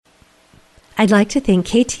I'd like to thank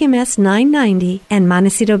KTMS 990 and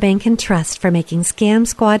Montecito Bank and Trust for making Scam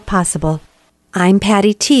Squad possible. I'm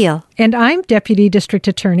Patty Teal. And I'm Deputy District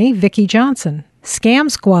Attorney Vicki Johnson.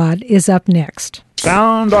 Scam Squad is up next.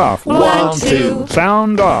 Sound off. 1, 2.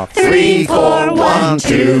 Sound off. 3, 4. 1,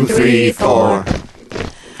 2, 3, 4.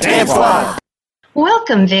 Scam Squad.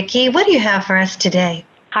 Welcome, Vicki. What do you have for us today?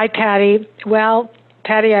 Hi, Patty. Well,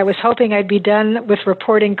 Patty, I was hoping I'd be done with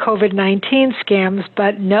reporting COVID-19 scams,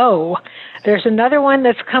 but no. There's another one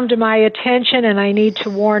that's come to my attention, and I need to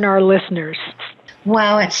warn our listeners.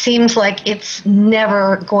 Wow, it seems like it's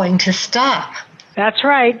never going to stop. That's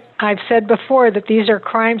right. I've said before that these are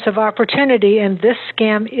crimes of opportunity, and this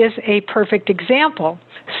scam is a perfect example.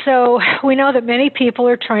 So we know that many people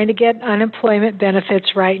are trying to get unemployment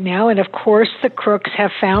benefits right now, and of course the crooks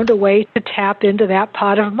have found a way to tap into that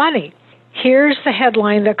pot of money. Here's the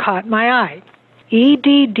headline that caught my eye.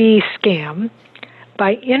 EDD scam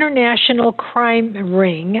by international crime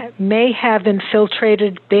ring may have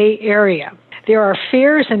infiltrated Bay Area. There are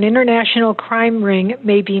fears an international crime ring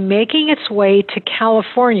may be making its way to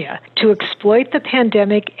California to exploit the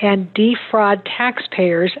pandemic and defraud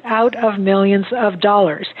taxpayers out of millions of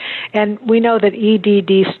dollars. And we know that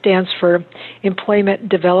EDD stands for Employment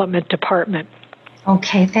Development Department.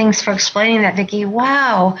 Okay, thanks for explaining that, Vicki.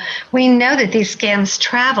 Wow, we know that these scams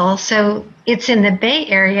travel, so it's in the Bay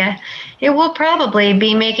Area. It will probably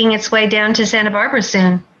be making its way down to Santa Barbara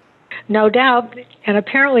soon. No doubt, and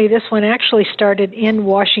apparently this one actually started in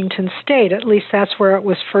Washington State. At least that's where it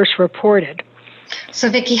was first reported. So,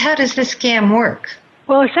 Vicki, how does this scam work?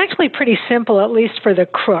 Well, it's actually pretty simple, at least for the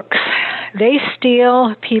crooks. They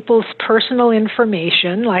steal people's personal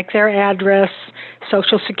information, like their address,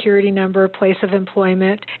 social security number, place of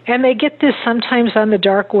employment, and they get this sometimes on the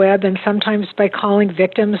dark web and sometimes by calling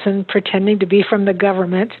victims and pretending to be from the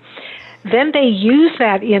government. Then they use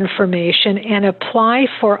that information and apply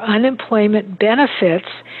for unemployment benefits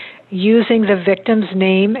using the victim's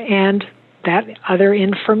name and that other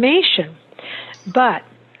information. But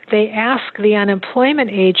they ask the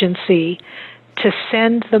unemployment agency to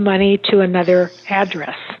send the money to another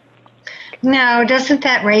address. Now, doesn't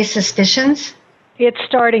that raise suspicions? It's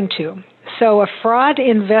starting to. So a fraud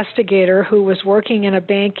investigator who was working in a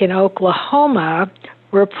bank in Oklahoma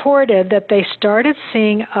reported that they started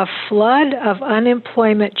seeing a flood of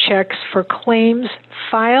unemployment checks for claims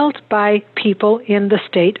filed by people in the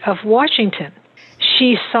state of Washington.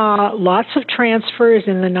 She saw lots of transfers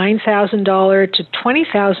in the $9,000 to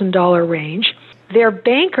 $20,000 range. Their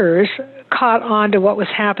bankers caught on to what was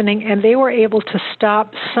happening, and they were able to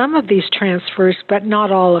stop some of these transfers, but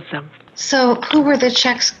not all of them. So who were the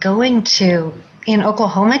checks going to? In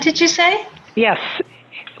Oklahoma, did you say? Yes.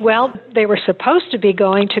 Well, they were supposed to be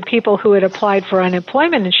going to people who had applied for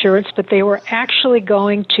unemployment insurance, but they were actually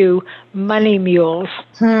going to money mules.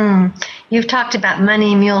 You've talked about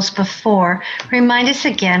money mules before. Remind us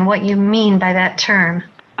again what you mean by that term.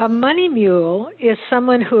 A money mule is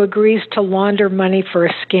someone who agrees to launder money for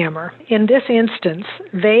a scammer. In this instance,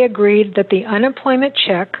 they agreed that the unemployment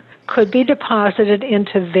check could be deposited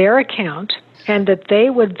into their account and that they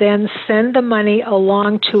would then send the money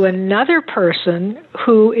along to another person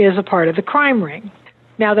who is a part of the crime ring.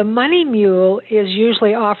 Now, the money mule is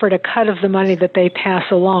usually offered a cut of the money that they pass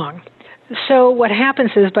along. So what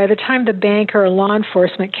happens is by the time the bank or law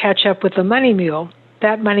enforcement catch up with the money mule,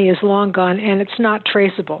 that money is long gone and it's not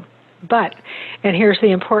traceable. But, and here's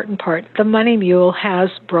the important part, the money mule has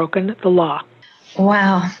broken the law.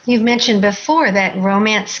 Wow. You've mentioned before that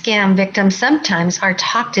romance scam victims sometimes are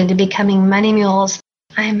talked into becoming money mules.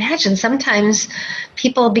 I imagine sometimes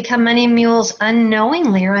people become money mules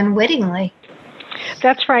unknowingly or unwittingly.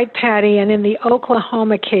 That's right, Patty. And in the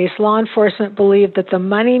Oklahoma case, law enforcement believed that the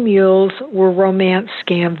money mules were romance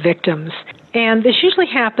scam victims. And this usually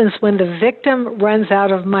happens when the victim runs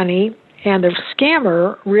out of money and the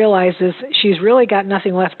scammer realizes she's really got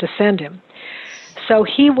nothing left to send him. So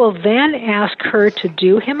he will then ask her to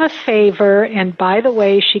do him a favor, and by the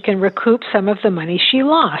way, she can recoup some of the money she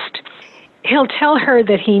lost. He'll tell her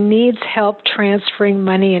that he needs help transferring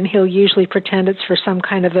money, and he'll usually pretend it's for some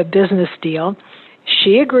kind of a business deal.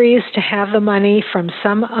 She agrees to have the money from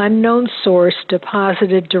some unknown source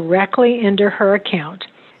deposited directly into her account.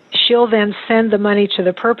 She'll then send the money to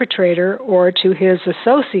the perpetrator or to his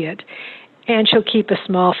associate, and she'll keep a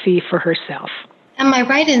small fee for herself. Am I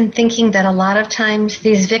right in thinking that a lot of times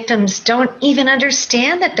these victims don't even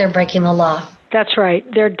understand that they're breaking the law? That's right.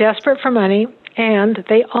 They're desperate for money, and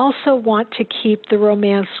they also want to keep the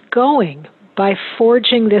romance going by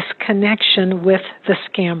forging this connection with the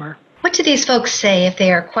scammer. What do these folks say if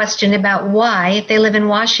they are questioned about why, if they live in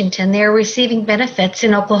Washington, they are receiving benefits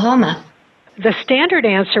in Oklahoma? The standard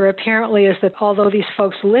answer apparently is that although these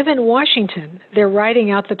folks live in Washington, they're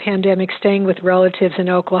riding out the pandemic staying with relatives in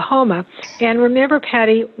Oklahoma. And remember,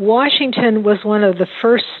 Patty, Washington was one of the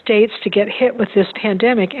first states to get hit with this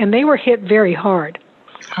pandemic, and they were hit very hard.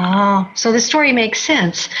 Oh, so the story makes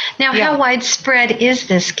sense. Now, How widespread is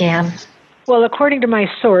this scam? Well, according to my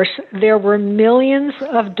source, there were millions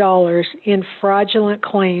of dollars in fraudulent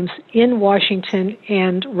claims in Washington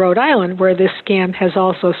and Rhode Island, where this scam has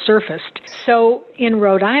also surfaced. So in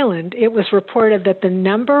Rhode Island, it was reported that the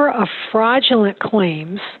number of fraudulent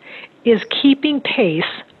claims is keeping pace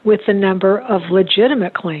with the number of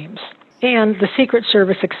legitimate claims. And the Secret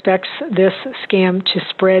Service expects this scam to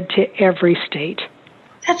spread to every state.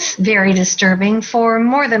 That's very disturbing for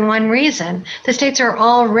more than one reason. The states are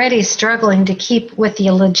already struggling to keep with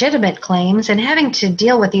the legitimate claims, and having to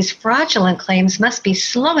deal with these fraudulent claims must be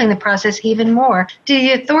slowing the process even more. Do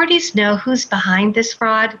the authorities know who's behind this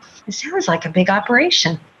fraud? It sounds like a big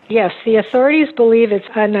operation. Yes, the authorities believe it's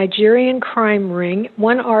a Nigerian crime ring.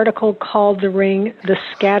 One article called the ring the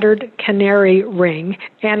Scattered Canary Ring,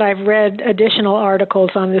 and I've read additional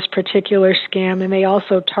articles on this particular scam, and they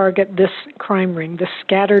also target this crime ring, the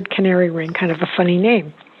Scattered Canary Ring, kind of a funny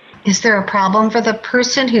name. Is there a problem for the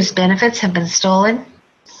person whose benefits have been stolen?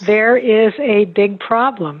 There is a big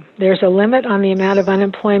problem. There's a limit on the amount of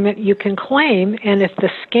unemployment you can claim, and if the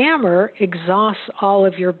scammer exhausts all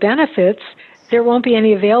of your benefits, there won't be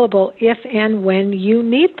any available if and when you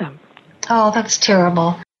need them. Oh, that's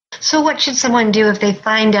terrible. So what should someone do if they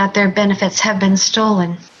find out their benefits have been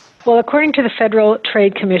stolen? Well, according to the Federal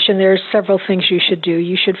Trade Commission, there's several things you should do.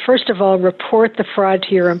 You should, first of all, report the fraud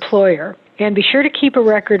to your employer. And be sure to keep a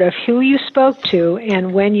record of who you spoke to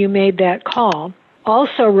and when you made that call.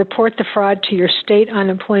 Also, report the fraud to your state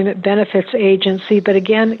unemployment benefits agency. But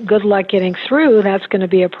again, good luck getting through. That's going to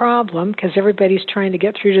be a problem because everybody's trying to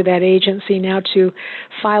get through to that agency now to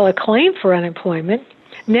file a claim for unemployment.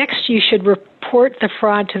 Next, you should report the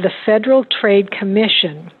fraud to the Federal Trade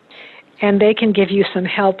Commission, and they can give you some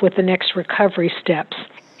help with the next recovery steps.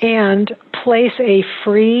 And place a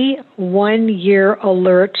free 1-year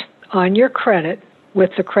alert on your credit with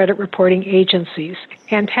the credit reporting agencies.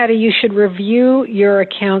 And Patty, you should review your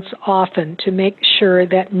accounts often to make sure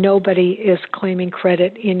that nobody is claiming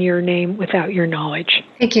credit in your name without your knowledge.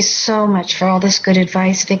 Thank you so much for all this good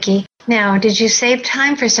advice, Vicki. Now, did you save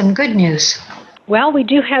time for some good news? Well, we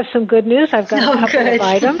do have some good news. I've got a couple of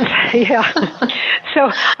items. Yeah. So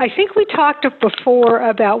I think we talked before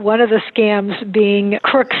about one of the scams being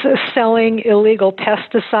crooks selling illegal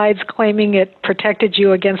pesticides, claiming it protected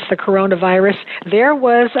you against the coronavirus. There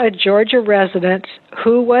was a Georgia resident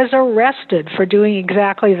who was arrested for doing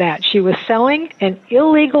exactly that. She was selling an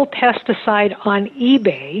illegal pesticide on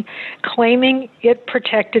eBay, claiming it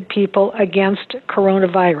protected people against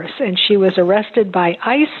coronavirus. And she was arrested by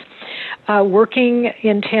ICE, working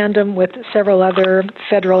in tandem with several other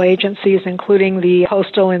federal agencies, including the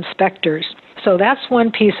postal inspectors. So that's one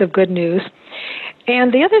piece of good news.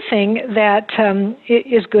 And the other thing that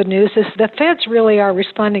is good news is the feds really are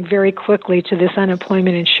responding very quickly to this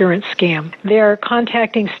unemployment insurance scam. They're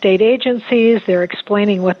contacting state agencies, they're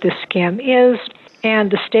explaining what this scam is,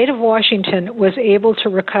 and the state of Washington was able to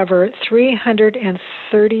recover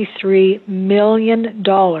 $333 million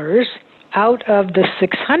out of the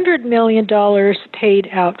 $600 million paid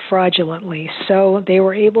out fraudulently. So they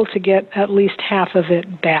were able to get at least half of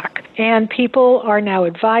it back. And people are now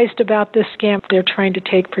advised about this scam. They're trying to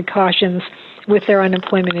take precautions with their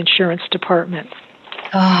unemployment insurance department.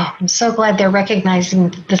 Oh, I'm so glad they're recognizing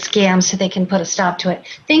the scam so they can put a stop to it.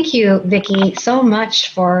 Thank you, Vicki, so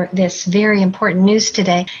much for this very important news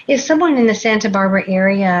today. If someone in the Santa Barbara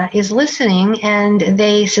area is listening and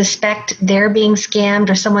they suspect they're being scammed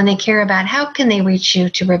or someone they care about, how can they reach you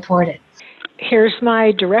to report it? Here's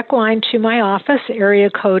my direct line to my office, area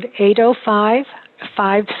code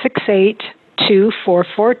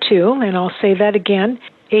 805-568-2442, and I'll say that again,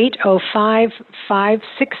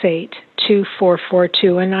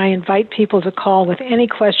 805-568-2442, and I invite people to call with any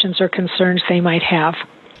questions or concerns they might have.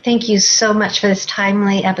 Thank you so much for this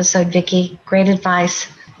timely episode, Vicki. Great advice.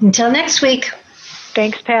 Until next week.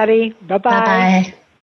 Thanks, Patty. Bye-bye. Bye-bye.